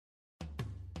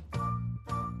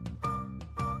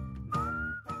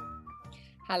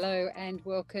Hello and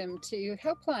welcome to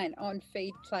Helpline on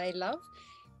Feed, Play, Love,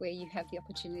 where you have the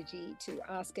opportunity to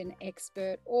ask an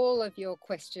expert all of your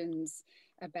questions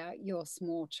about your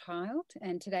small child.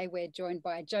 And today we're joined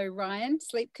by Jo Ryan,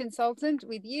 sleep consultant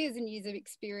with years and years of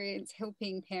experience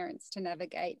helping parents to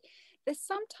navigate the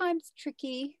sometimes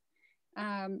tricky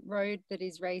road that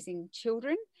is raising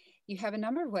children. You have a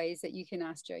number of ways that you can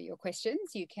ask Jo your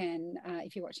questions. You can,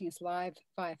 if you're watching us live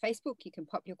via Facebook, you can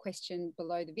pop your question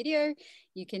below the video.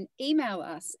 You can email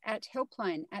us at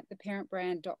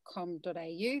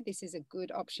helpline@theparentbrand.com.au. This is a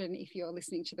good option if you're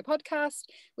listening to the podcast.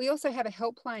 We also have a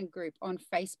Helpline group on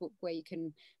Facebook where you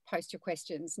can post your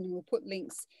questions, and we'll put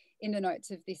links in the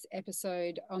notes of this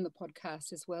episode on the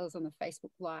podcast as well as on the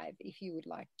Facebook Live if you would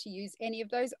like to use any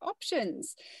of those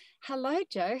options. Hello,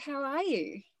 Jo. How are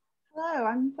you? Hello,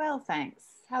 I'm well, thanks.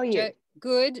 How are you?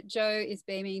 Good. Jo is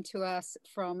beaming to us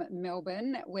from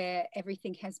Melbourne, where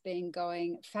everything has been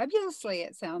going fabulously,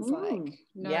 it sounds like.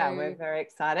 Yeah, we're very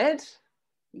excited.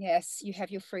 Yes, you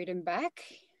have your freedom back.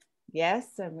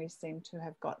 Yes, and we seem to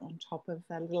have got on top of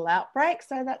a little outbreak,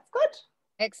 so that's good.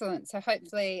 Excellent. So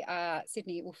hopefully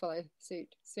Sydney will follow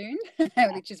suit soon,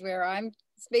 which is where I'm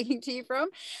speaking to you from.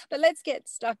 But let's get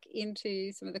stuck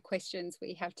into some of the questions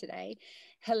we have today.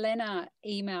 Helena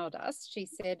emailed us. She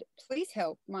said, please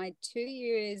help. My 2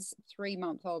 years,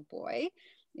 3-month-old boy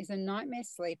is a nightmare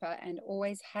sleeper and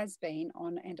always has been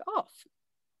on and off.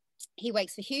 He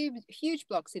wakes for huge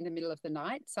blocks in the middle of the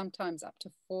night, sometimes up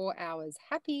to 4 hours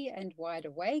happy and wide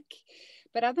awake.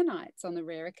 But other nights, on the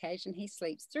rare occasion, he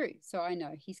sleeps through, so I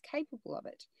know he's capable of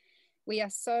it. We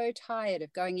are so tired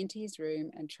of going into his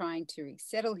room and trying to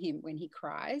resettle him when he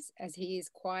cries, as he is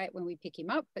quiet when we pick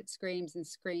him up, but screams and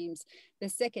screams the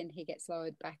second he gets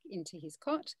lowered back into his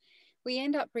cot. We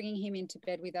end up bringing him into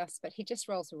bed with us, but he just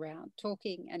rolls around,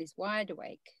 talking and is wide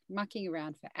awake, mucking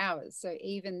around for hours. So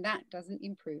even that doesn't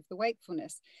improve the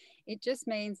wakefulness. It just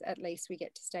means at least we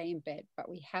get to stay in bed, but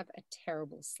we have a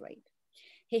terrible sleep.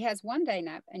 He has one day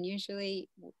nap and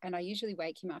I usually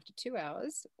wake him after 2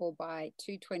 hours or by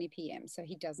 2:20 p.m. so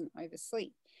he doesn't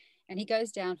oversleep. And he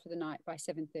goes down for the night by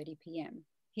 7:30 p.m.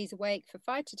 He's awake for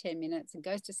 5 to 10 minutes and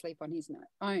goes to sleep on his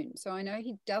own. So I know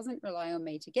he doesn't rely on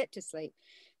me to get to sleep.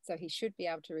 So he should be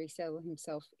able to resettle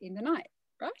himself in the night,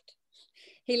 right?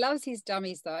 He loves his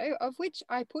dummies though, of which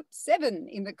I put 7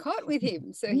 in the cot with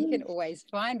him so he can always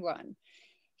find one.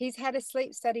 He's had a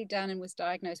sleep study done and was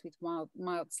diagnosed with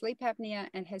mild sleep apnea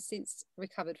and has since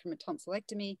recovered from a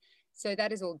tonsillectomy. So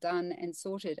that is all done and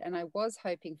sorted. And I was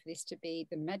hoping for this to be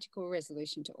the magical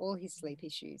resolution to all his sleep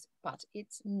issues, but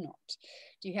it's not.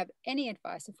 Do you have any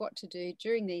advice of what to do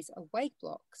during these awake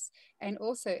blocks? And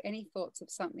also any thoughts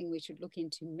of something we should look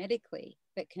into medically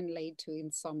that can lead to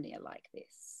insomnia like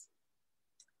this?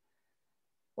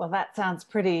 Well, that sounds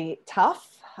pretty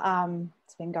tough.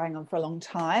 It's been going on for a long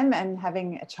time, and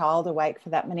having a child awake for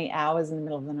that many hours in the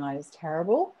middle of the night is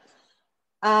terrible.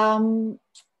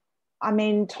 I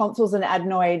mean, tonsils and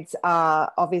adenoids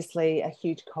are obviously a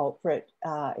huge culprit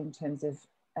in terms of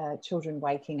children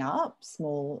waking up,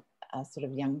 small sort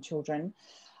of young children.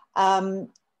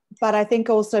 But I think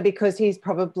also because he's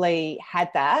probably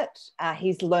had that,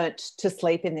 he's learnt to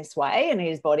sleep in this way and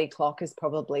his body clock is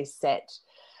probably set.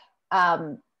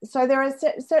 So there are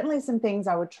certainly some things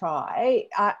I would try.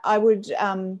 I would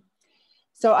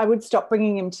stop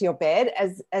bringing him to your bed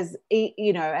as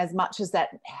you know, as much as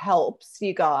that helps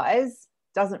you guys.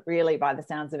 Doesn't really, by the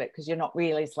sounds of it, because you're not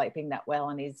really sleeping that well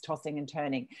and he's tossing and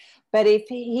turning. But if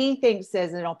he thinks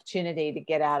there's an opportunity to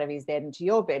get out of his bed into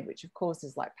your bed, which of course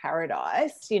is like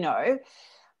paradise, you know,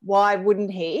 why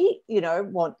wouldn't he, you know,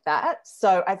 want that?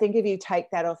 So I think if you take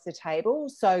that off the table,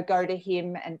 so go to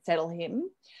him and settle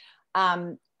him.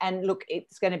 And look,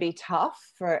 it's going to be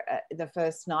tough for the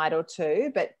first night or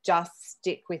two, but just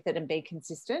stick with it and be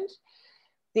consistent.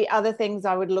 The other things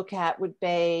I would look at would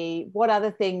be, what other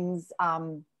things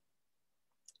are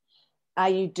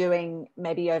you doing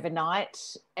maybe overnight?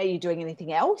 Are you doing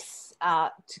anything else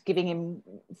to giving him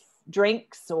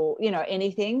drinks or, you know,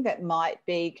 anything that might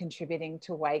be contributing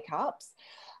to wake-ups?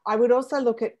 I would also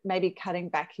look at maybe cutting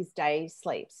back his day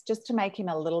sleeps just to make him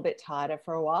a little bit tighter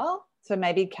for a while. So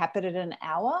maybe cap it at an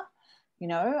hour, you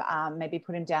know, maybe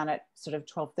put him down at sort of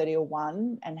 12:30 or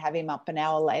 1 and have him up an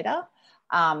hour later.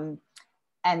 And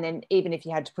then even if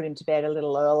you had to put him to bed a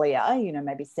little earlier, you know,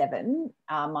 maybe 7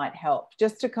 might help.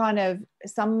 Just to kind of,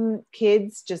 some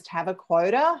kids just have a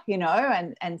quota, you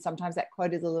know, and sometimes that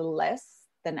quota is a little less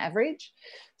than average.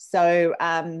 So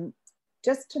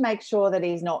just to make sure that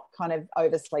he's not kind of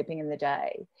oversleeping in the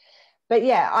day. But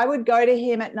yeah, I would go to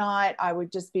him at night. I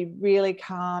would just be really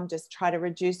calm, just try to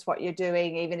reduce what you're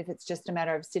doing, even if it's just a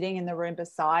matter of sitting in the room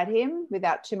beside him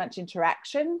without too much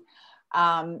interaction,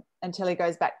 until he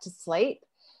goes back to sleep.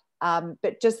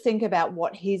 But just think about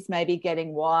what he's maybe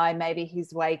getting, why maybe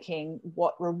he's waking,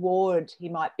 what reward he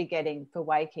might be getting for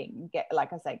waking.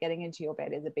 Like I say, getting into your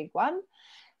bed is a big one.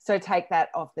 So take that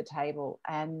off the table.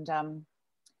 And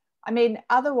I mean,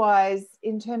 otherwise,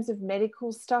 in terms of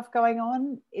medical stuff going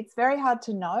on, it's very hard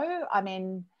to know. I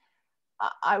mean,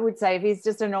 I would say if he's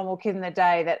just a normal kid in the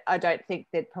day, that I don't think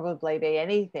there'd probably be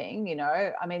anything, you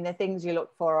know. I mean, the things you look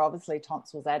for are obviously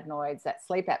tonsils, adenoids, that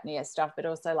sleep apnea stuff, but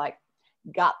also like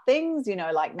gut things, you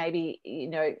know, like maybe, you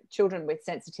know, children with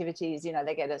sensitivities, you know,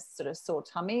 they get a sort of sore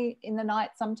tummy in the night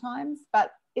sometimes.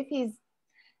 But if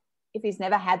he's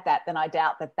never had that, then I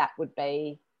doubt that would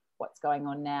be what's going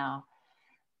on now.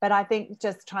 But I think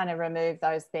just trying to remove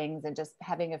those things and just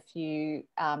having a few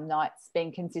nights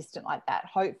being consistent like that,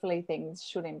 hopefully things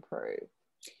should improve.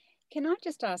 Can I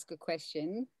just ask a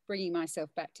question, bringing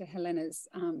myself back to Helena's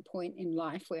point in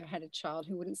life where I had a child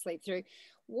who wouldn't sleep through?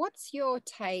 What's your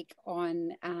take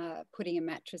on putting a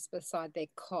mattress beside their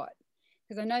cot?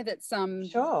 Because I know that some...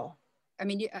 Sure. I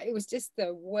mean, it was just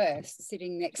the worst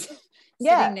sitting next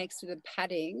to the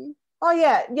padding. Oh,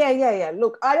 yeah.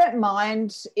 Look, I don't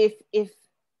mind if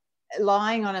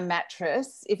lying on a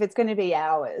mattress, if it's going to be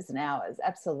hours and hours,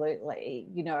 absolutely,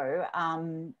 you know,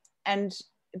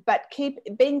 but keep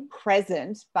being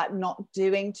present but not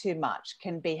doing too much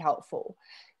can be helpful,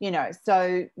 you know.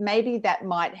 So maybe that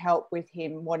might help with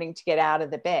him wanting to get out of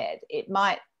the bed. It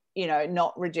might, you know,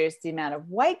 not reduce the amount of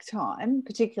wake time,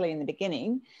 particularly in the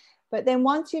beginning, but then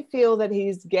once you feel that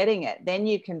he's getting it, then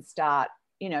you can start,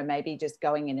 you know, maybe just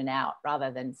going in and out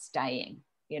rather than staying,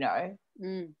 you know.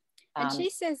 And she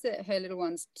says that her little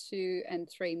one's 2 and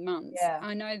 3 months. Yeah.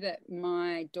 I know that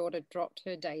my daughter dropped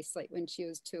her day sleep when she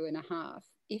was 2.5.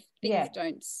 If things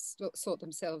don't sort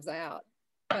themselves out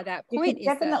by that point, you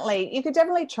could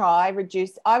definitely try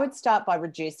reduce. I would start by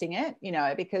reducing it, you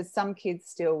know, because some kids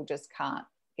still just can't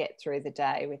get through the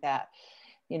day without,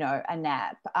 you know, a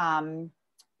nap.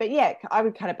 But yeah, I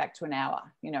would cut it back to an hour,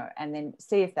 you know, and then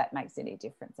see if that makes any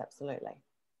difference. Absolutely.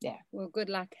 Yeah. Well, good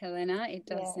luck, Helena. It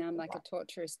does sound like a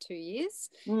torturous 2 years.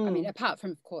 I mean, apart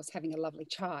from, of course, having a lovely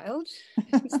child,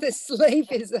 the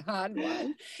sleep is a hard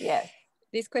one. Yes.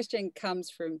 This question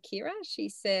comes from Kira. She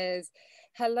says,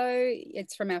 hello,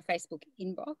 it's from our Facebook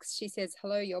inbox. She says,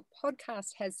 hello, your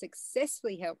podcast has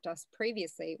successfully helped us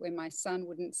previously when my son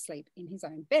wouldn't sleep in his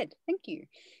own bed. Thank you.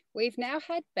 We've now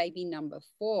had baby number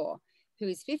 4, who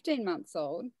is 15 months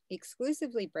old,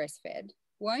 exclusively breastfed,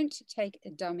 won't take a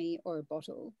dummy or a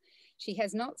bottle. She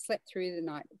has not slept through the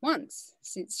night once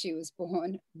since she was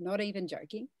born, not even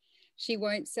joking. She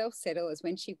won't self-settle, as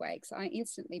when she wakes, I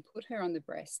instantly put her on the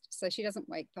breast so she doesn't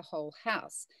wake the whole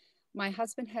house. My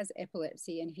husband has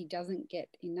epilepsy, and if he doesn't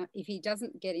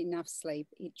get enough sleep,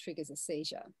 it triggers a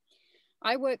seizure.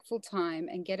 I work full time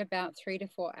and get about 3 to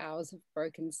 4 hours of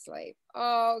broken sleep.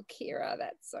 Oh, Kira,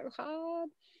 that's so hard.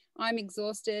 I'm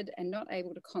exhausted and not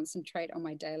able to concentrate on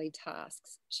my daily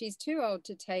tasks. She's too old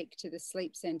to take to the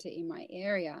sleep centre in my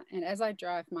area, and as I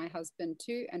drive my husband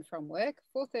to and from work,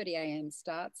 4:30 a.m.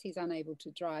 starts. He's unable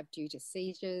to drive due to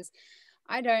seizures.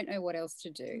 I don't know what else to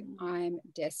do. I'm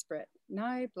desperate.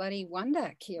 No bloody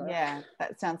wonder, Kira. Yeah,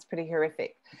 that sounds pretty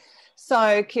horrific.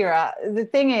 So, Kira, the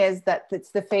thing is that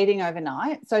it's the feeding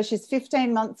overnight. So she's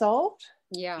 15 months old.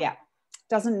 Yeah.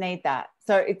 Doesn't need that.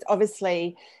 So it's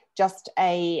obviously just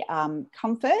a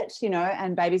comfort, you know,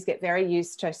 and babies get very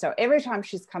used to. So every time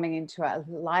she's coming into a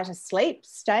lighter sleep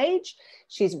stage,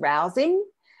 she's rousing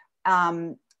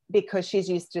because she's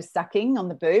used to sucking on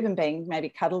the boob and being maybe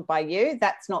cuddled by you.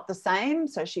 That's not the same.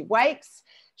 So she wakes,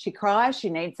 she cries, she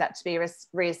needs that to be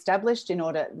reestablished in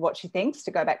order what she thinks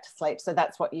to go back to sleep. So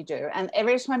that's what you do. And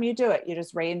every time you do it, you're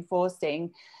just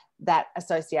reinforcing that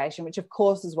association, which of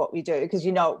course is what we do because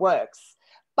you know it works.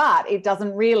 But it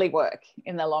doesn't really work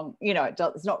in the long, you know,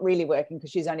 it's not really working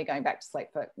because she's only going back to sleep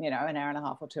for, you know, an hour and a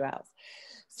half or 2 hours.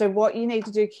 So what you need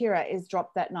to do, Kira, is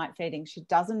drop that night feeding. She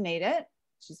doesn't need it.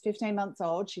 She's 15 months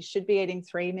old. She should be eating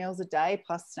 3 meals a day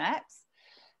plus snacks.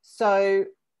 So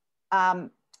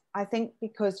I think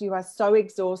because you are so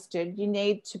exhausted, you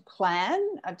need to plan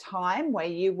a time where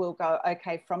you will go,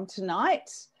 okay, from tonight,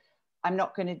 I'm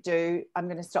going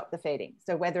to stop the feeding.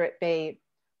 So whether it be,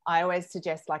 I always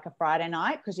suggest like a Friday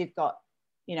night because you've got,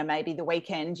 you know, maybe the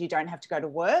weekend you don't have to go to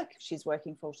work if she's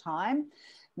working full time.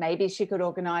 Maybe she could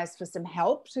organise for some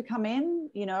help to come in,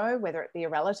 you know, whether it be a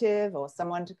relative or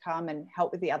someone to come and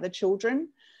help with the other children.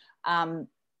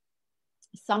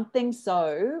 Something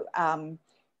so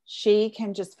she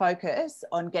can just focus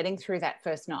on getting through that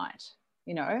first night.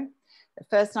 You know, the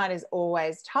first night is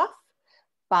always tough,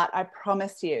 but I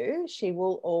promise you, she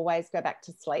will always go back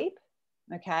to sleep.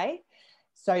 Okay.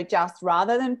 So just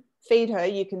rather than feed her,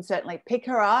 you can certainly pick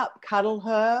her up, cuddle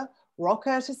her, rock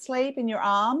her to sleep in your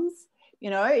arms. You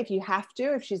know, if you have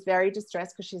to, if she's very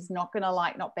distressed, because she's not going to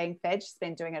like not being fed. She's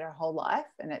been doing it her whole life.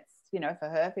 And it's, you know, for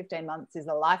her, 15 months is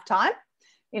a lifetime,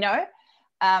 you know.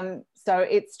 So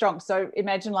it's strong. So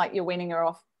imagine like you're weaning her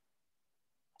off,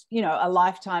 you know, a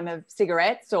lifetime of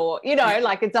cigarettes, or, you know,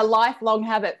 like it's a lifelong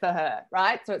habit for her,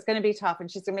 right? So it's going to be tough.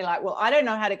 And she's going to be like, well, I don't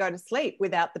know how to go to sleep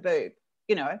without the boob,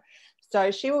 you know.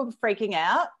 So she will be freaking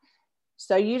out.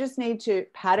 So you just need to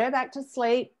pat her back to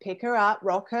sleep, pick her up,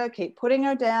 rock her, keep putting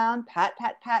her down, pat,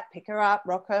 pat, pat, pick her up,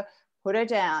 rock her, put her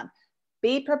down.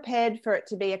 Be prepared for it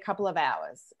to be a couple of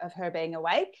hours of her being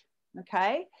awake,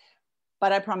 okay?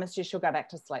 But I promise you she'll go back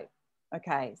to sleep,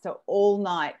 okay? So all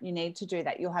night you need to do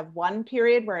that. You'll have one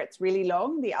period where it's really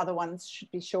long. The other ones should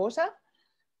be shorter,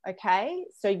 okay?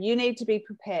 So you need to be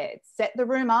prepared. Set the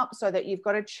room up so that you've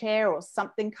got a chair or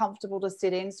something comfortable to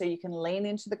sit in so you can lean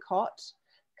into the cot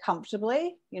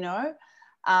comfortably, you know,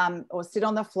 or sit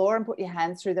on the floor and put your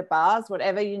hands through the bars,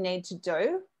 whatever you need to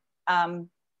do, and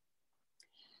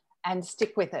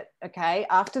stick with it, okay?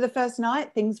 After the first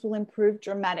night, things will improve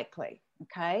dramatically,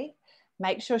 okay?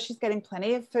 Make sure she's getting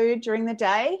plenty of food during the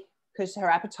day, because her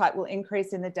appetite will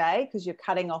increase in the day because you're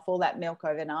cutting off all that milk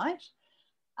overnight.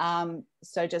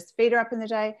 So just feed her up in the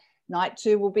day. Night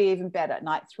 2 will be even better.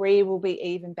 Night 3 will be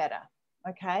even better,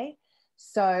 okay?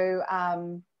 So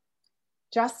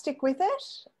just stick with it,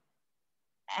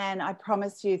 and I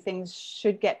promise you things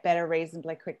should get better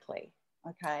reasonably quickly,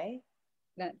 okay?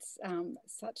 That's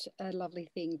such a lovely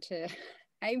thing to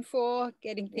aim for,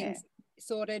 getting things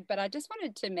sorted. But I just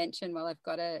wanted to mention, while I've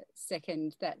got a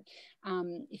second, that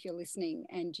if you're listening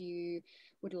and you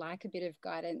would like a bit of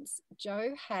guidance,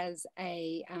 Jo has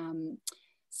a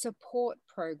support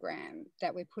program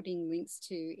that we're putting links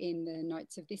to in the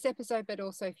notes of this episode, but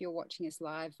also if you're watching us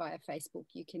live via Facebook,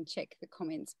 you can check the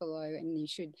comments below, and you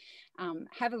should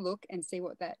have a look and see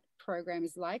what that program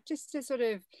is like, just to sort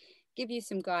of give you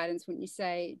some guidance. When you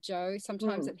say, Jo,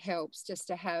 sometimes it helps just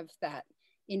to have that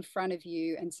in front of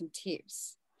you and some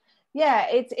tips. Yeah,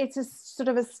 it's a sort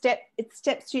of a step, it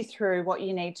steps you through what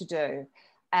you need to do,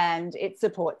 and it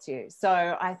supports you. So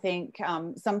I think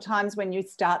sometimes when you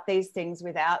start these things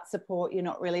without support, you're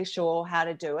not really sure how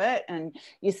to do it, and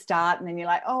you start and then you're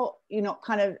like, oh, you're not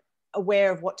kind of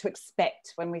aware of what to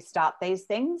expect when we start these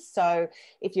things. So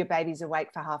if your baby's awake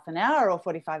for half an hour or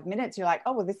 45 minutes, you're like,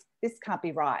 oh, well, this can't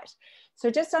be right. So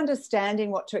just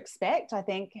understanding what to expect, I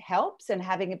think, helps, and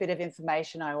having a bit of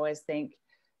information, I always think,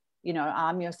 you know,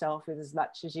 arm yourself with as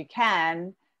much as you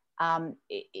can,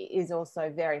 is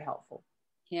also very helpful.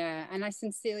 Yeah, and I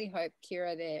sincerely hope,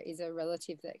 Kira, there is a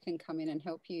relative that can come in and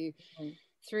help you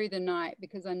through the night,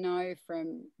 because I know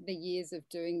from the years of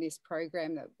doing this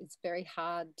program that it's very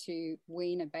hard to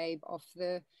wean a babe off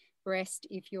the breast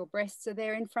if your breasts are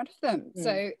there in front of them.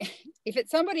 So if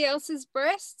it's somebody else's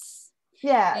breasts,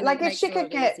 like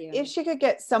if she could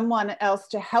get someone else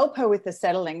to help her with the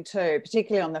settling too,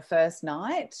 particularly on the first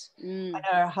night. I know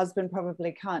her husband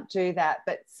probably can't do that,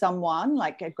 but someone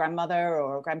like a grandmother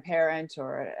or a grandparent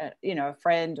or a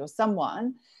friend or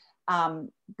someone,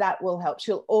 that will help.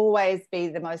 She'll always be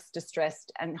the most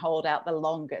distressed and hold out the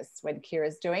longest when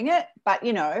Kira's doing it, but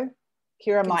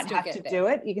Kira might have to do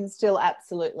it. You can still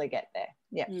absolutely get there.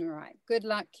 Yeah. All right. Good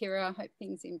luck, Kira. I hope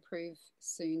things improve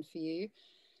soon for you.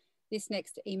 This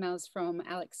next email is from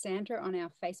Alexandra on our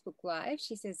Facebook Live.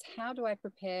 She says, how do I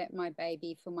prepare my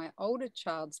baby for my older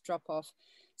child's drop-off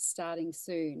starting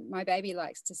soon? My baby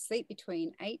likes to sleep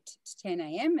between 8 to 10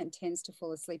 a.m. and tends to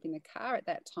fall asleep in the car at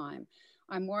that time.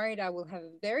 I'm worried I will have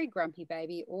a very grumpy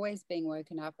baby, always being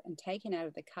woken up and taken out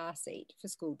of the car seat for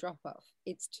school drop-off.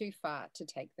 It's too far to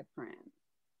take the pram.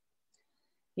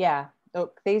 Yeah,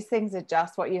 look, these things are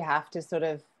just what you have to sort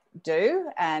of do,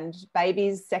 and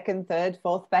babies, second, third,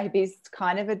 fourth babies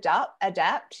kind of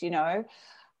adapt.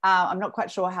 I'm not quite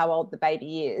sure how old the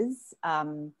baby is,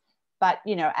 but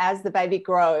as the baby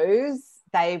grows,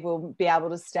 they will be able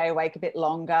to stay awake a bit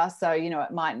longer, so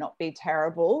it might not be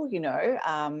terrible. You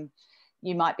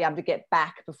might be able to get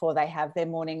back before they have their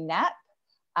morning nap,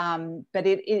 but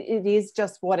it is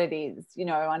just what it is,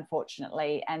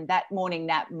 unfortunately, and that morning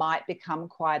nap might become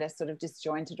quite a sort of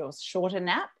disjointed or shorter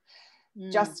nap.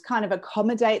 Just kind of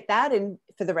accommodate that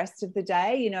for the rest of the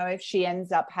day. If she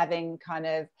ends up having kind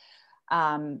of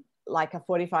like a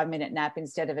 45-minute nap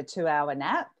instead of a 2-hour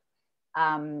nap,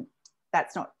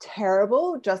 that's not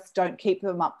terrible. Just don't keep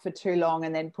them up for too long,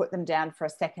 and then put them down for a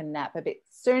second nap a bit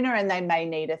sooner, and they may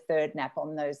need a third nap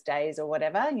on those days or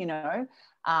whatever,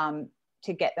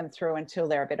 to get them through until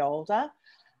they're a bit older.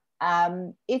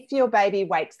 If your baby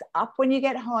wakes up when you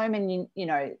get home and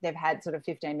they've had sort of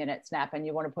 15 minutes nap and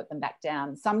you want to put them back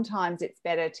down, sometimes it's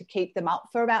better to keep them up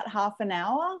for about half an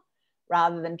hour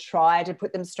rather than try to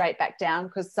put them straight back down,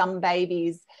 because some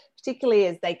babies, particularly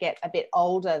as they get a bit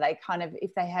older, they kind of,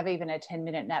 if they have even a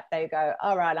 10-minute nap, they go,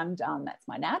 all right, I'm done, that's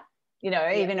my nap,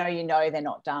 even though they're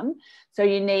not done. So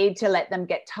you need to let them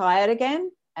get tired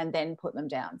again and then put them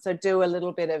down. So do a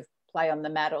little bit of play on the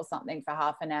mat or something for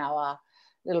half an hour,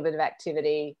 a little bit of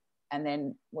activity, and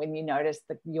then when you notice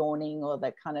the yawning or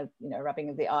the kind of rubbing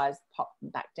of the eyes, pop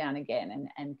them back down again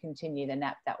and continue the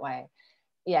nap that way.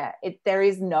 There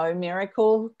is no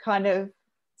miracle kind of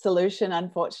solution,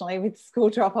 unfortunately, with school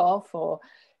drop off or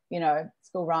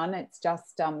school run. It's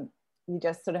just you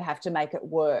just sort of have to make it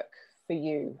work for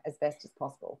you as best as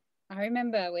possible. I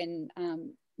remember when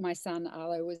my son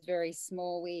Arlo was very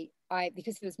small,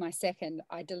 because he was my second,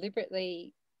 I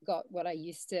deliberately got what I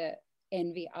used to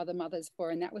envy other mothers for,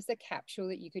 and that was the capsule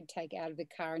that you could take out of the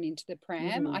car and into the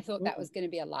pram. I thought that was going to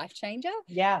be a life changer.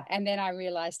 And then I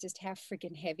realized just how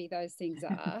freaking heavy those things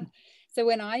are. So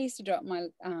when I used to drop my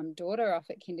daughter off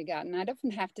at kindergarten, I'd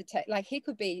often have to take, he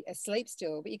could be asleep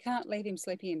still, but you can't leave him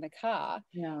sleeping in the car.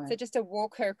 No. So just to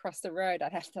walk her across the road,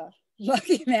 I'd have to lock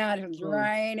him out. It was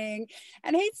raining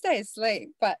and he'd stay asleep.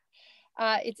 But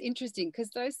it's interesting because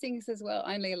those things as well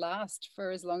only last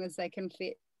for as long as they can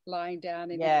fit lying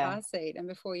down in the car seat, and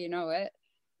before you know it,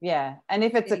 and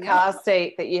if it's a car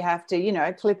seat that you have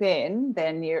to clip in,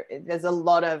 then there's a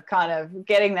lot of kind of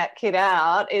getting that kid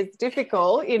out is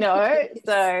difficult,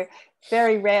 so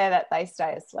very rare that they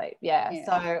stay asleep.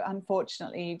 So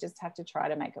unfortunately you just have to try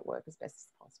to make it work as best as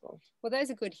possible. Well,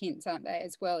 those are good hints, aren't they,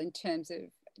 as well, in terms of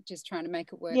just trying to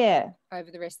make it work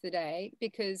over the rest of the day,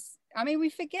 because we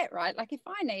forget, right? If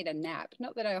I need a nap,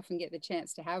 not that I often get the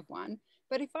chance to have one,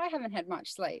 but if I haven't had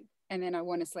much sleep and then I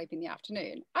want to sleep in the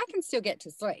afternoon, I can still get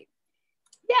to sleep.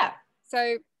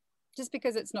 So just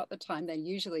because it's not the time they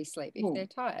usually sleep if they're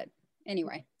tired.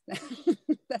 Anyway,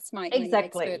 that's my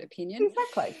expert opinion.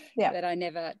 That I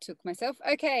never took myself.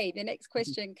 Okay, the next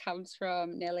question comes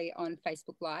from Nellie on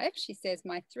Facebook Live. She says,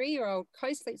 my 3-year-old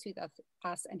co-sleeps with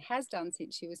us and has done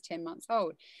since she was 10 months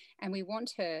old, and we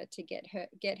want her to get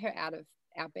her out of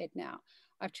our bed now.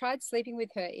 I've tried sleeping with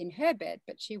her in her bed,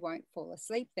 but she won't fall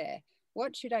asleep there.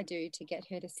 What should I do to get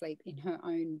her to sleep in her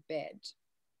own bed?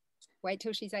 Wait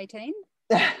till she's 18?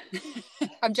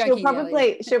 I'm joking.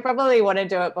 She'll probably want to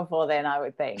do it before then, I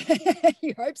would think.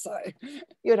 You hope so.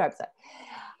 You'd hope so.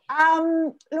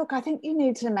 Look, I think you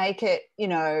need to make it,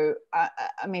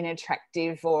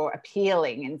 attractive or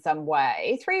appealing in some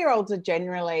way. 3-year-olds are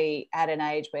generally at an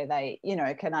age where they,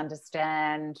 can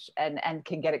understand and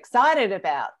can get excited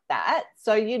about that.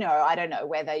 So, I don't know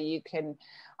whether you can,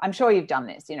 I'm sure you've done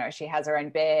this, she has her own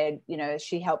bed,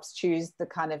 she helps choose the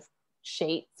kind of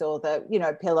sheets or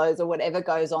the, pillows or whatever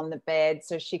goes on the bed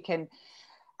so she can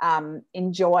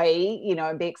enjoy,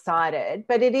 and be excited.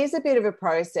 But it is a bit of a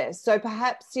process. So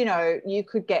perhaps, you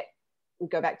could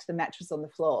go back to the mattress on the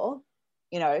floor,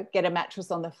 get a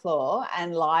mattress on the floor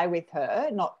and lie with her,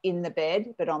 not in the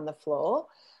bed, but on the floor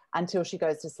until she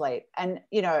goes to sleep. And,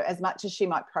 as much as she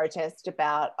might protest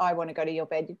about, I want to go to your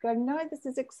bed, you'd go, no, this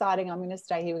is exciting. I'm going to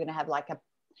stay here. We're going to have like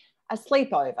a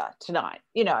sleepover tonight,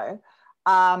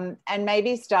 and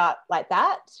maybe start like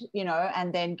that,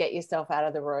 and then get yourself out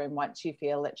of the room once you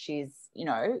feel that she's,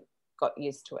 got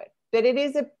used to it. But it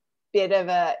is a bit of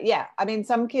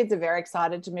some kids are very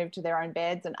excited to move to their own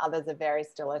beds and others are very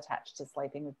still attached to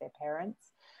sleeping with their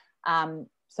parents.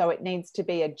 So it needs to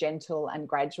be a gentle and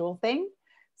gradual thing.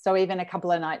 So even a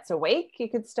couple of nights a week, you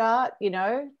could start,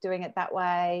 doing it that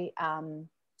way.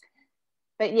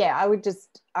 But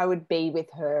I would be with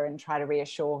her and try to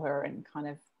reassure her and kind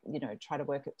of, try to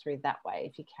work it through that way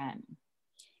if you can.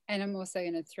 And I'm also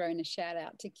going to throw in a shout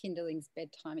out to Kindling's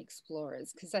Bedtime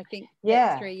Explorers, because I think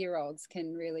that 3-year-olds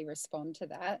can really respond to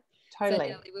that. Totally.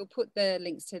 So Nelly, we'll put the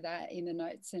links to that in the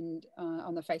notes and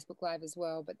on the Facebook Live as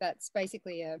well. But that's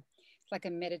basically like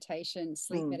a meditation,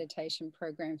 sleep meditation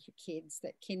program for kids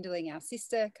that Kindling, our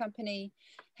sister company,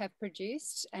 have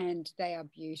produced, and they are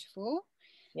beautiful.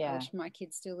 I wish my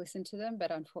kids still listen to them,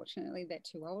 but unfortunately they're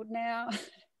too old now.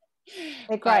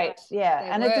 They're great,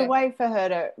 and it's a way for her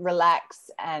to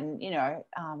relax and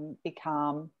be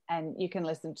calm, and you can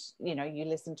listen to, you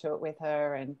listen to it with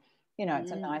her, and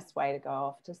it's a nice way to go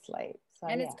off to sleep. So,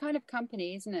 and it's kind of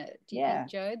company, isn't it? Do you think,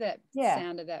 Jo, that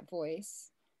sound of that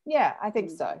voice? Yeah, I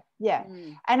think so. Yeah.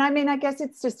 And I mean, I guess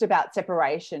it's just about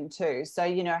separation too. So,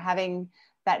 you know, having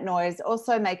that noise,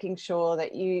 also making sure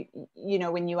that you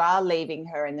know, when you are leaving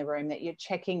her in the room, that you're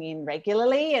checking in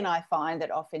regularly. And I find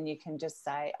that often you can just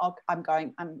say, oh, I'm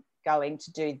going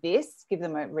to do this, give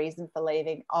them a reason for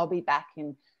leaving. I'll be back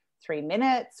in 3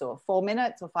 minutes or 4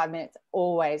 minutes or 5 minutes.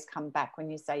 Always come back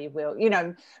when you say you will. You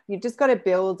know, you've just got to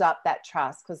build up that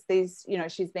trust, because these, you know,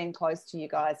 she's been close to you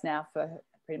guys now for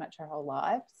pretty much her whole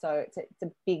life. So it's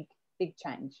a big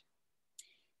change.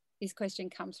 This question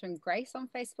comes from Grace on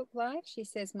Facebook Live. She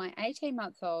says, my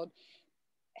 18-month-old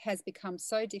has become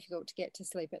so difficult to get to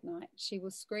sleep at night. She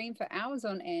will scream for hours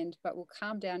on end, but will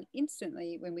calm down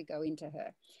instantly when we go into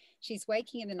her. She's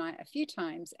waking in the night a few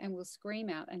times and will scream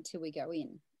out until we go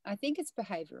in. I think it's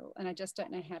behavioural, and I just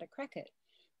don't know how to crack it.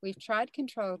 We've tried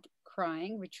controlled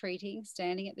crying, retreating,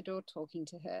 standing at the door, talking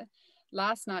to her.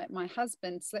 Last night, my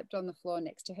husband slept on the floor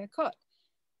next to her cot.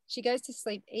 She goes to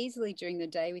sleep easily during the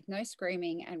day with no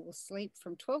screaming and will sleep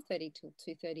from 12:30 till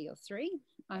 2:30 or 3.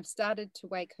 I've started to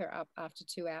wake her up after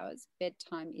 2 hours.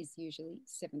 Bedtime is usually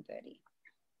 7:30.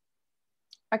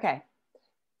 Okay.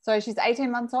 So she's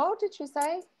 18 months old, did you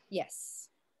say? Yes.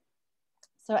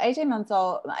 So 18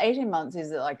 months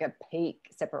is like a peak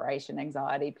separation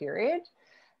anxiety period.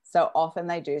 So often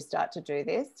they do start to do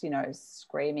this, you know,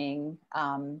 screaming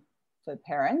for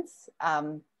parents.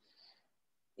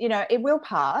 You know, it will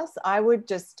pass. I would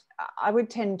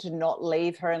tend to not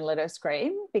leave her and let her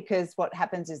scream, because what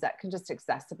happens is that can just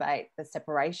exacerbate the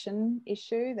separation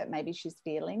issue that maybe she's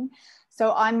feeling.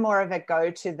 So I'm more of a go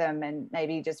to them and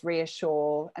maybe just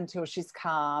reassure until she's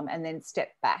calm, and then step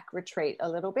back, retreat a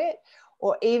little bit,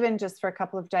 or even just for a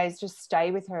couple of days, just stay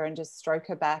with her and just stroke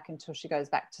her back until she goes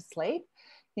back to sleep.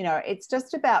 You know, it's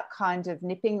just about kind of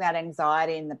nipping that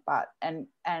anxiety in the butt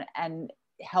and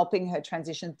helping her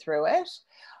transition through it.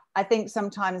 I think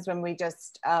sometimes when we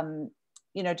just,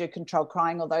 you know, do controlled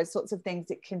crying or those sorts of things,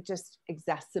 it can just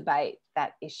exacerbate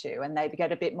that issue, and they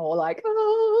get a bit more like,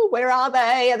 oh, where are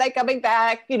they? Are they coming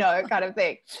back? You know, kind of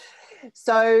thing.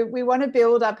 So we want to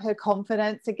build up her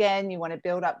confidence again. You want to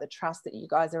build up the trust that you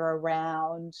guys are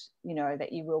around, you know,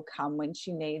 that you will come when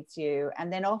she needs you.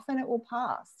 And then often it will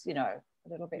pass, you know, a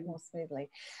little bit more smoothly.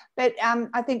 But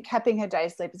I think capping her day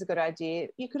sleep is a good idea.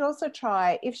 You could also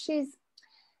try,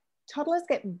 toddlers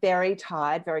get very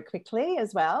tired very quickly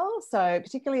as well. So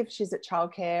particularly if she's at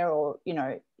childcare, or, you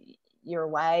know, you're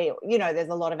away, you know, there's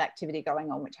a lot of activity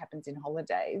going on, which happens in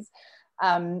holidays.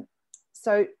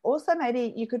 So also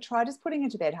maybe you could try just putting her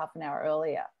to bed half an hour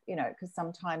earlier, you know, because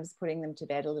sometimes putting them to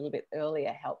bed a little bit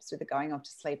earlier helps with the going off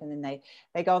to sleep, and then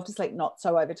they go off to sleep not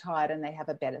so overtired, and they have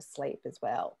a better sleep as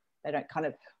well. They don't kind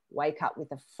of wake up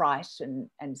with a fright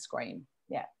and scream.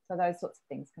 Yeah, so those sorts of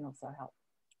things can also help.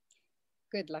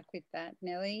 Good luck with that,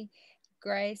 Nellie.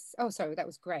 Grace, oh, sorry, that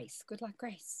was Grace. Good luck,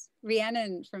 Grace.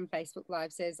 Rhiannon from Facebook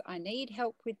Live says, I need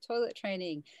help with toilet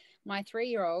training. My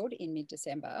 3-year-old in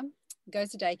mid-December goes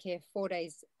to daycare 4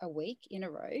 days a week in a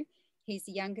row. He's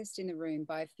the youngest in the room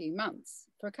by a few months.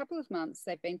 For a couple of months,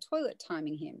 they've been toilet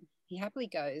timing him. He happily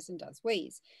goes and does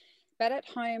wheeze. But at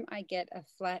home, I get a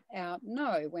flat out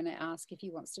no when I ask if he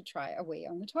wants to try a wee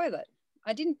on the toilet.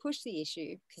 I didn't push the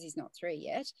issue because he's not 3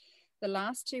 yet. The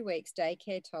last 2 weeks,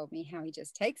 daycare told me how he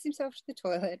just takes himself to the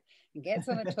toilet and gets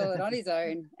on a toilet on his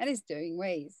own and is doing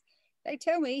wheeze. They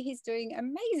tell me he's doing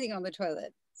amazing on the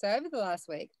toilet. So over the last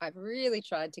week, I've really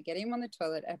tried to get him on the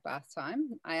toilet at bath time.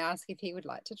 I ask if he would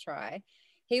like to try.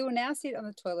 He will now sit on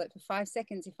the toilet for 5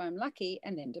 seconds if I'm lucky,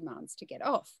 and then demands to get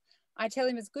off. I tell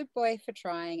him he's a good boy for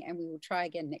trying, and we will try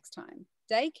again next time.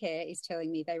 Daycare is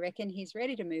telling me they reckon he's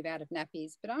ready to move out of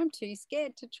nappies, but I'm too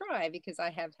scared to try because I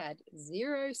have had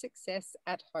 0 success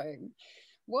at home.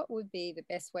 What would be the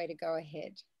best way to go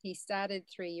ahead? He started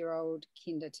 3-year-old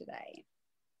kinder today.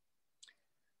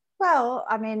 Well,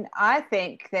 I mean, I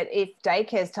think that if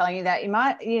daycare is telling you that, you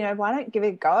might, you know, why don't give it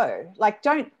a go? Like,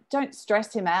 don't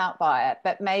stress him out by it,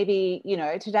 but maybe, you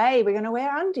know, today we're going to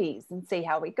wear undies and see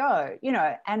how we go, you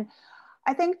know. And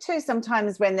I think too,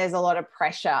 sometimes when there's a lot of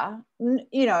pressure,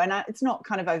 you know, and it's not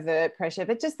kind of overt pressure,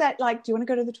 but just that, like, do you want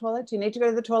to go to the toilet? Do you need to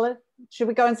go to the toilet? Should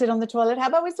we go and sit on the toilet? How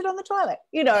about we sit on the toilet?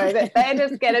 You know, that they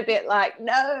just get a bit like,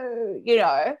 no, you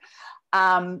know.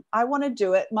 I want to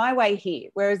do it my way here.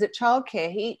 Whereas at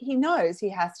childcare, he knows he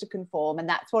has to conform, and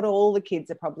that's what all the kids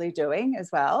are probably doing as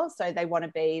well. So they want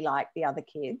to be like the other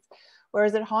kids.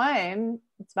 Whereas at home,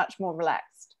 it's much more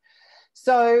relaxed.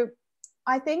 So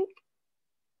I think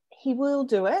he will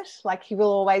do it. Like, he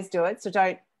will always do it. So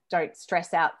don't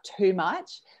stress out too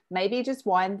much. Maybe just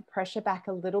wind the pressure back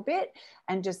a little bit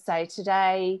and just say,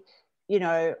 today, you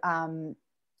know,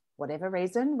 whatever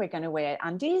reason, we're going to wear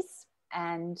undies.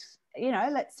 and,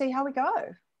 let's see how we go.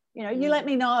 You let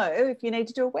me know if you need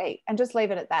to do a week, and just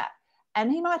leave it at that.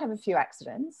 And he might have a few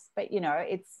accidents, but,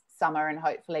 it's summer, and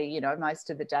hopefully, most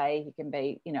of the day he can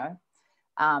be,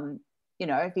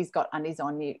 if he's got undies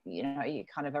on, you're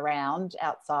kind of around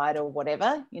outside or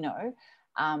whatever,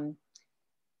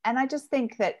 and I just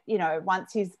think that,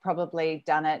 once he's probably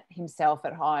done it himself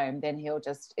at home, then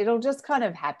it'll just kind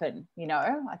of happen,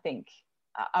 I think.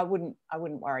 I wouldn't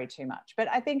worry too much. But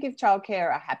I think if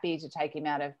childcare are happy to take him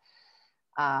out of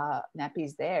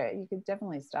nappies there, you could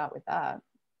definitely start with that.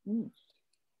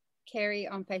 Kerry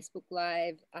on Facebook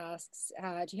Live asks,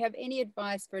 do you have any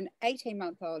advice for an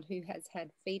 18-month-old who has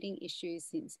had feeding issues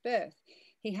since birth?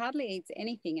 He hardly eats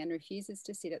anything and refuses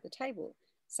to sit at the table.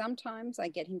 Sometimes I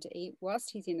get him to eat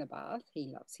whilst he's in the bath. He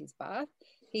loves his bath.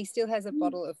 He still has a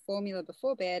bottle of formula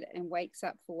before bed and wakes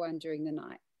up for one during the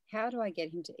night. How do I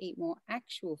get him to eat more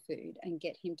actual food and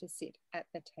get him to sit at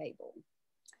the table?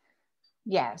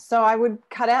 Yeah, so I would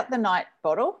cut out the night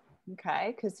bottle,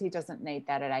 okay, because he doesn't need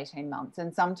that at 18 months.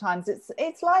 And sometimes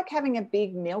it's like having a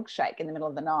big milkshake in the middle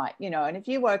of the night, and if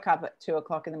you woke up at 2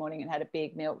 o'clock in the morning and had a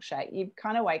big milkshake, you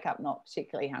kind of wake up not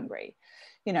particularly hungry,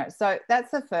 so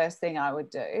that's the first thing I would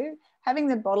do. Having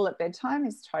the bottle at bedtime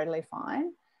is totally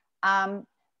fine.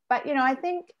 But, I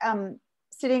think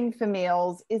sitting for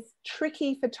meals is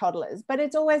tricky for toddlers, but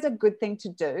it's always a good thing to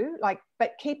do,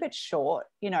 but keep it short,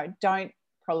 don't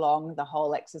prolong the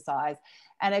whole exercise.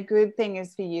 And a good thing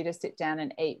is for you to sit down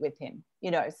and eat with him,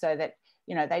 so that,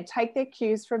 they take their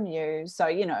cues from you. So,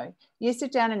 you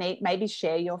sit down and eat, maybe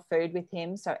share your food with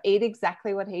him. So eat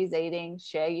exactly what he's eating,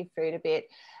 share your food a bit,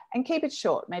 and keep it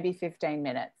short, maybe 15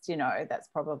 minutes, that's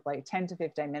probably 10 to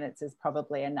 15 minutes is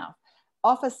probably enough.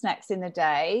 Offer snacks in the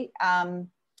day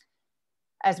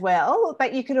as well,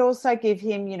 but you could also give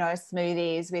him,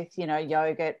 smoothies with,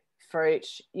 yogurt, fruit,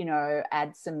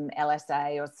 add some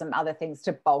LSA or some other things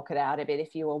to bulk it out a bit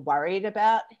if you were worried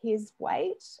about his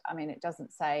weight. I mean, it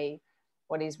doesn't say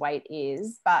what his weight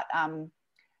is, but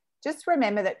just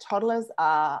remember that toddlers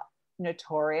are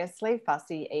notoriously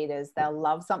fussy eaters. They'll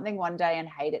love something one day and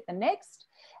hate it the next.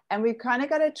 And we've kind of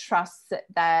got to trust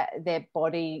that their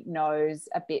body knows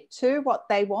a bit too what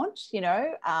they want,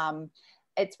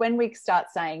 It's when we start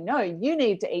saying, no, you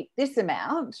need to eat this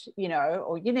amount,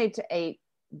 or you need to eat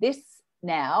this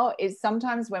now, is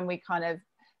sometimes when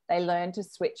they learn to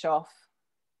switch off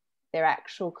their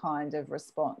actual kind of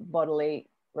bodily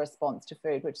response to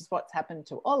food, which is what's happened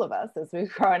to all of us as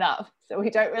we've grown up. So we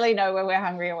don't really know when we're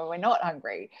hungry and when we're not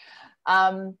hungry.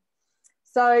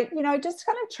 So, just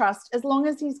kind of trust, as long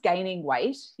as he's gaining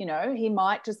weight, he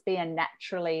might just be a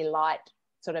naturally light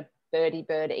sort of bird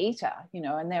eater,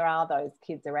 and there are those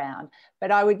kids around.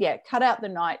 But I would, cut out the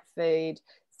night food,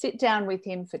 sit down with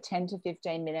him for 10 to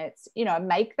 15 minutes,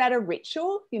 make that a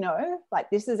ritual, like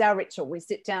this is our ritual. We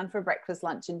sit down for breakfast,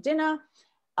 lunch and dinner.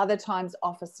 Other times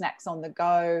offer snacks on the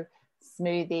go,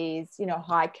 smoothies,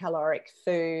 high caloric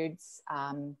foods.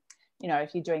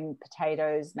 If you're doing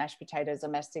potatoes, mashed potatoes,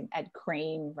 or add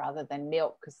cream rather than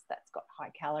milk because that's got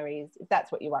high calories, if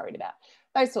that's what you're worried about.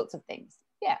 Those sorts of things.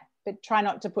 Yeah, but try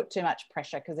not to put too much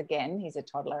pressure because, again, he's a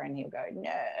toddler and he'll go,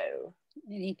 no.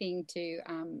 Anything to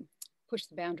push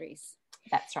the boundaries.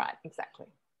 That's right, exactly.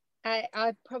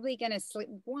 I'm probably going to slip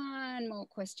one more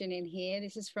question in here.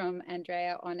 This is from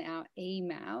Andrea on our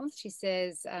emails. She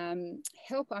says,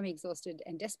 help, I'm exhausted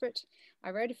and desperate.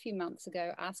 I wrote a few months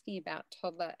ago asking about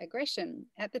toddler aggression.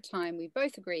 At the time, we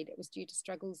both agreed it was due to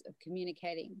struggles of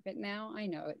communicating, but now I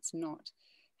know it's not.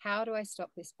 How do I stop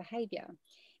this behaviour?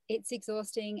 It's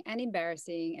exhausting and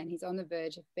embarrassing, and he's on the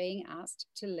verge of being asked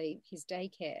to leave his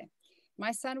daycare.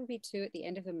 My son will be 2 at the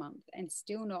end of the month and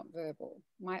still not verbal.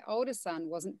 My older son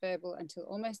wasn't verbal until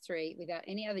almost 3 without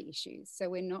any other issues, so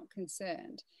we're not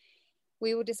concerned.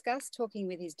 We will discuss talking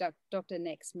with his doctor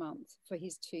next month for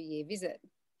his 2-year visit.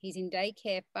 He's in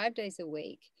daycare 5 days a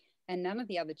week and none of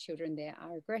the other children there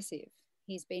are aggressive.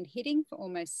 He's been hitting for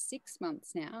almost 6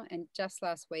 months now and just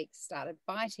last week started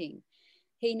biting.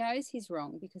 He knows he's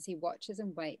wrong because he watches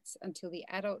and waits until the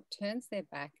adult turns their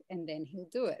back and then he'll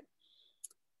do it.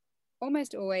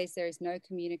 Almost always there is no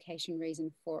communication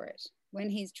reason for it. When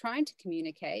he's trying to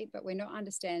communicate, but we're not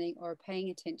understanding or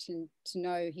paying attention to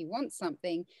know he wants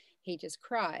something, he just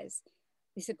cries.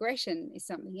 This aggression is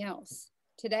something else.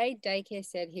 Today, daycare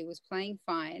said he was playing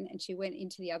fine and she went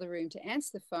into the other room to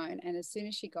answer the phone, and as soon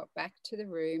as she got back to the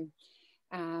room,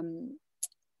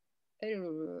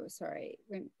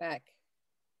 went back.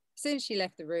 As soon as she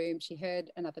left the room, she heard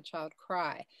another child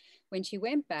cry. When she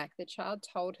went back, the child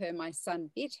told her my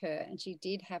son bit her and she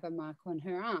did have a mark on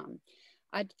her arm.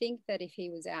 I'd think that if he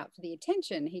was out for the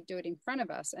attention, he'd do it in front of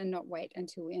us and not wait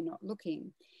until we're not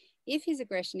looking. If his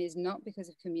aggression is not because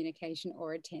of communication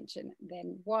or attention,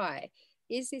 then why?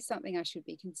 Is this something I should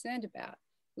be concerned about?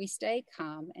 We stay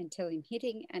calm until him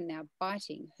hitting and now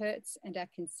biting hurts and are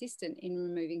consistent in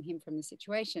removing him from the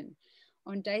situation.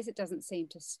 On days it doesn't seem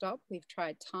to stop, we've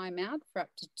tried timeout for up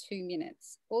to 2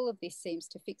 minutes. All of this seems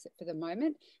to fix it for the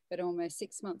moment, but almost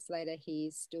 6 months later, he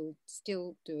is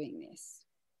still doing this.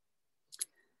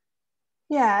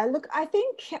 Yeah, look, I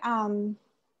think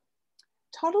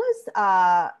toddlers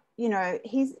are, you know,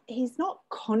 he's not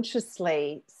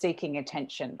consciously seeking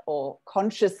attention or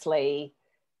consciously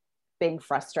being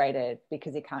frustrated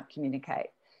because he can't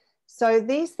communicate. So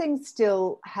these things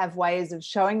still have ways of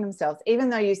showing themselves, even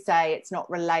though you say it's not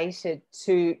related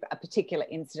to a particular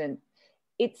incident,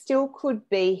 it still could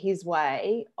be his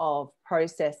way of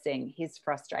processing his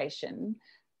frustration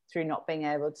through not being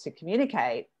able to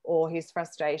communicate, or his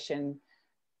frustration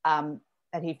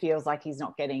that he feels like he's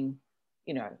not getting,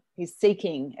 you know, he's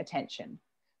seeking attention,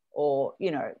 or,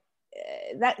 you know,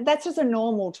 that's just a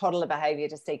normal toddler behavior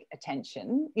to seek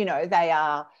attention. You know,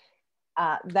 they're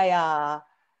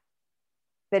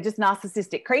just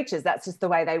narcissistic creatures. That's just the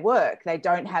way they work. They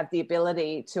don't have the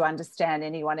ability to understand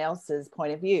anyone else's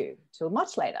point of view till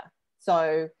much later.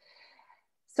 So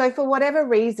for whatever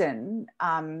reason,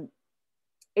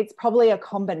 it's probably a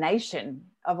combination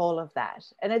of all of that.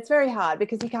 And it's very hard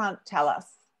because he can't tell us,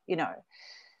 you know.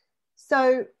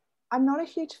 So I'm not a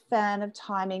huge fan of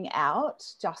timing out,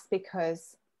 just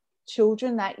because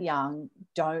children that young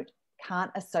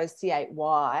can't associate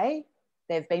why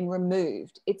they've been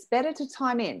removed. It's better to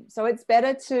time in. So it's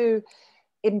better to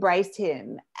embrace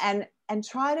him and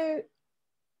try to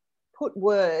put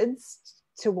words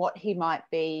to what he might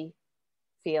be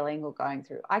feeling or going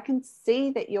through. I can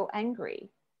see that you're angry.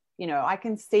 You know, I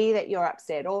can see that you're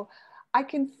upset, or I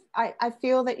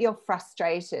feel that you're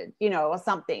frustrated, you know, or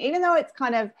something. Even though it's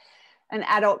kind of an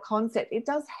adult concept, it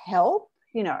does help,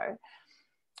 you know.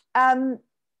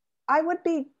 I would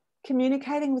be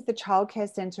communicating with the childcare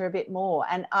centre a bit more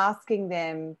and asking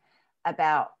them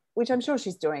about, which I'm sure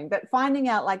she's doing, but finding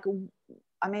out, like,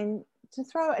 I mean, to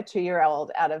throw a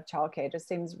 2-year-old out of childcare just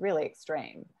seems really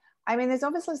extreme. I mean, there's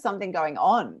obviously something going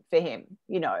on for him,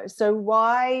 you know, so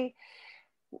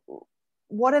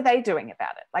what are they doing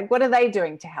about it? Like, what are they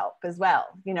doing to help as well?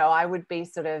 You know, I would be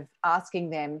sort of asking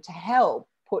them to help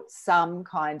put some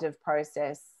kind of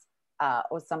process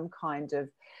or some kind of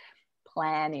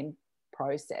plan in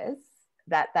process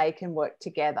that they can work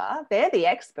together. They're the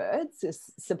experts,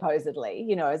 supposedly,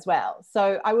 you know, as well.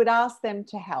 So I would ask them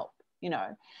to help, you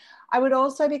know. I would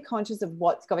also be conscious of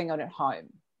what's going on at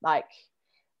home. Like,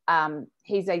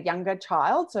 he's a younger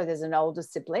child, so there's an older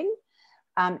sibling.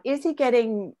 Is he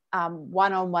getting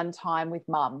one-on-one time with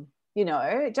mum, you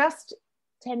know, just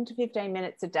 10 to 15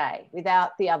 minutes a day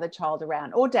without the other child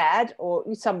around, or dad, or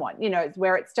someone, you know,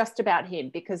 where it's just about him?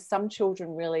 Because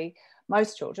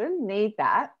most children need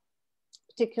that,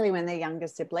 particularly when they're younger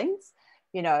siblings,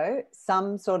 you know,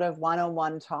 some sort of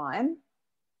one-on-one time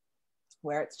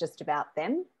where it's just about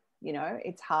them. You know,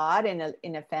 it's hard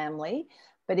in a family,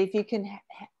 but if you can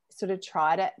sort of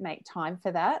try to make time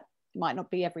for that, it might not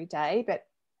be every day, but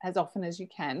as often as you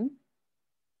can,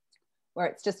 where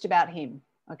it's just about him,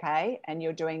 okay? And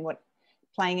you're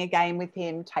playing a game with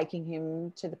him, taking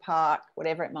him to the park,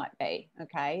 whatever it might be,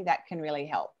 okay? That can really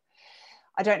help.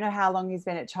 I don't know how long he's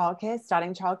been at childcare.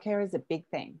 Starting childcare is a big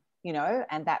thing, you know,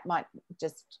 and that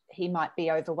he might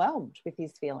be overwhelmed with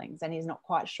his feelings and he's not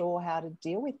quite sure how to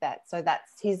deal with that. So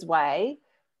that's his way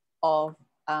of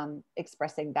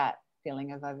expressing that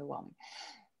feeling of overwhelming.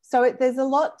 So there's a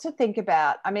lot to think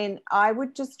about. I mean, I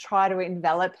would just try to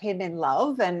envelop him in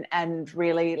love and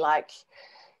really, like,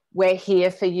 we're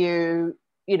here for you.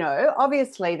 You know,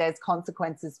 obviously there's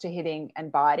consequences to hitting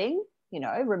and biting, you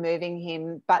know, removing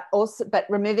him, but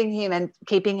removing him and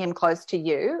keeping him close to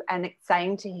you and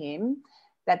saying to him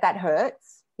that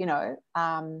hurts, you know,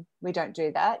 we don't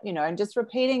do that, you know, and just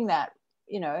repeating that,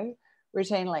 you know,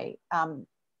 routinely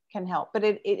can help. But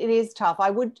it is tough. I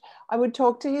would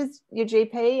talk to your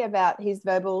GP about his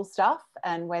verbal stuff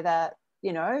and whether,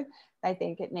 you know, they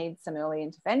think it needs some early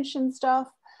intervention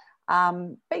stuff.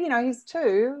 But, you know, he's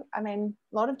 2. I mean,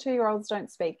 a lot of 2-year-olds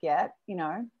don't speak yet, you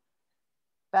know.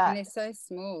 But, and they're so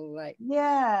small, like.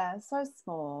 Yeah, so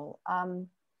small.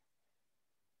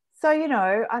 So, you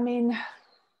know, I mean,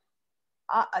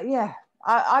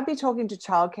 I'd be talking to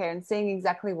childcare and seeing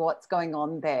exactly what's going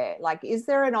on there. Like, is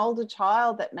there an older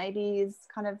child that maybe is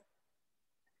kind of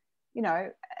you know,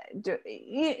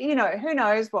 who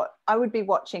knows what I would be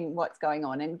watching what's going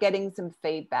on and getting some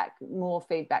feedback, more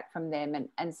feedback from them,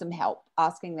 and some help,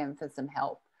 asking them for some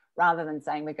help rather than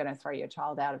saying we're going to throw your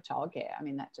child out of childcare. I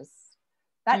mean, that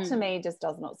to me just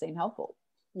does not seem helpful.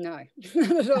 No,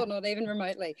 not at all, not even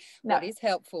remotely. No. What is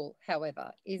helpful,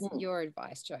 however, is your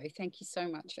advice, Jo. Thank you so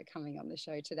much for coming on the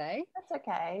show today. That's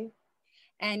okay.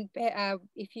 And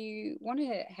if you want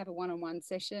to have a one-on-one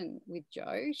session with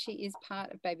Jo, she is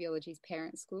part of Babyology's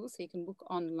parent school, so you can book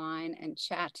online and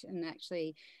chat and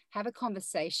actually have a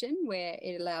conversation where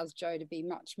it allows Jo to be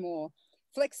much more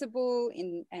flexible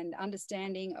and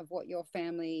understanding of what your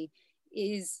family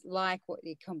is like, what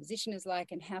the composition is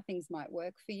like, and how things might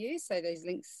work for you. So there's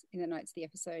links in the notes of the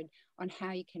episode on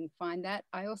how you can find that.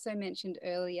 I also mentioned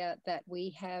earlier that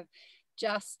we have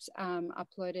just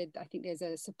uploaded, I think there's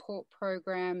a support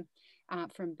program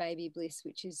from Baby Bliss,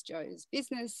 which is Jo's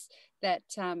business, that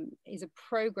is a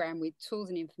program with tools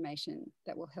and information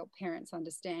that will help parents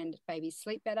understand babies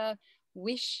sleep better.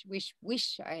 Wish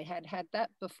I had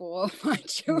that before my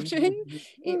children.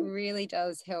 It really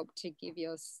does help to give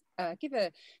a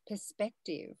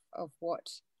perspective of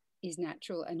what is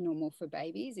natural and normal for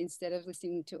babies, instead of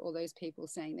listening to all those people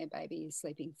saying their baby is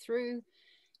sleeping through.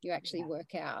 You actually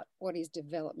work out what is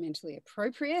developmentally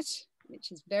appropriate,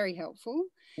 which is very helpful.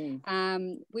 We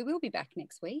will be back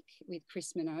next week with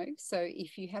Chris Minogue. So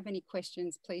if you have any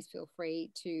questions, please feel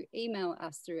free to email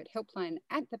us through at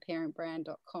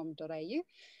helpline@theparentbrand.com.au.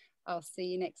 I'll see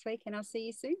you next week, and I'll see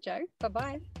you soon, Jo.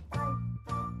 Bye-bye.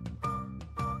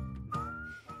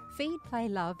 Feed, Play,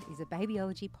 Love is a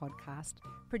Babyology podcast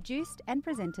produced and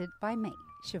presented by me,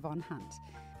 Siobhan Hunt.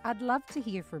 I'd love to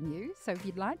hear from you, so if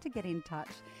you'd like to get in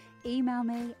touch, email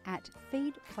me at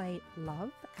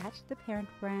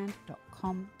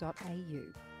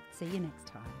feedplaylove@theparentbrand.com.au. See you next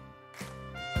time.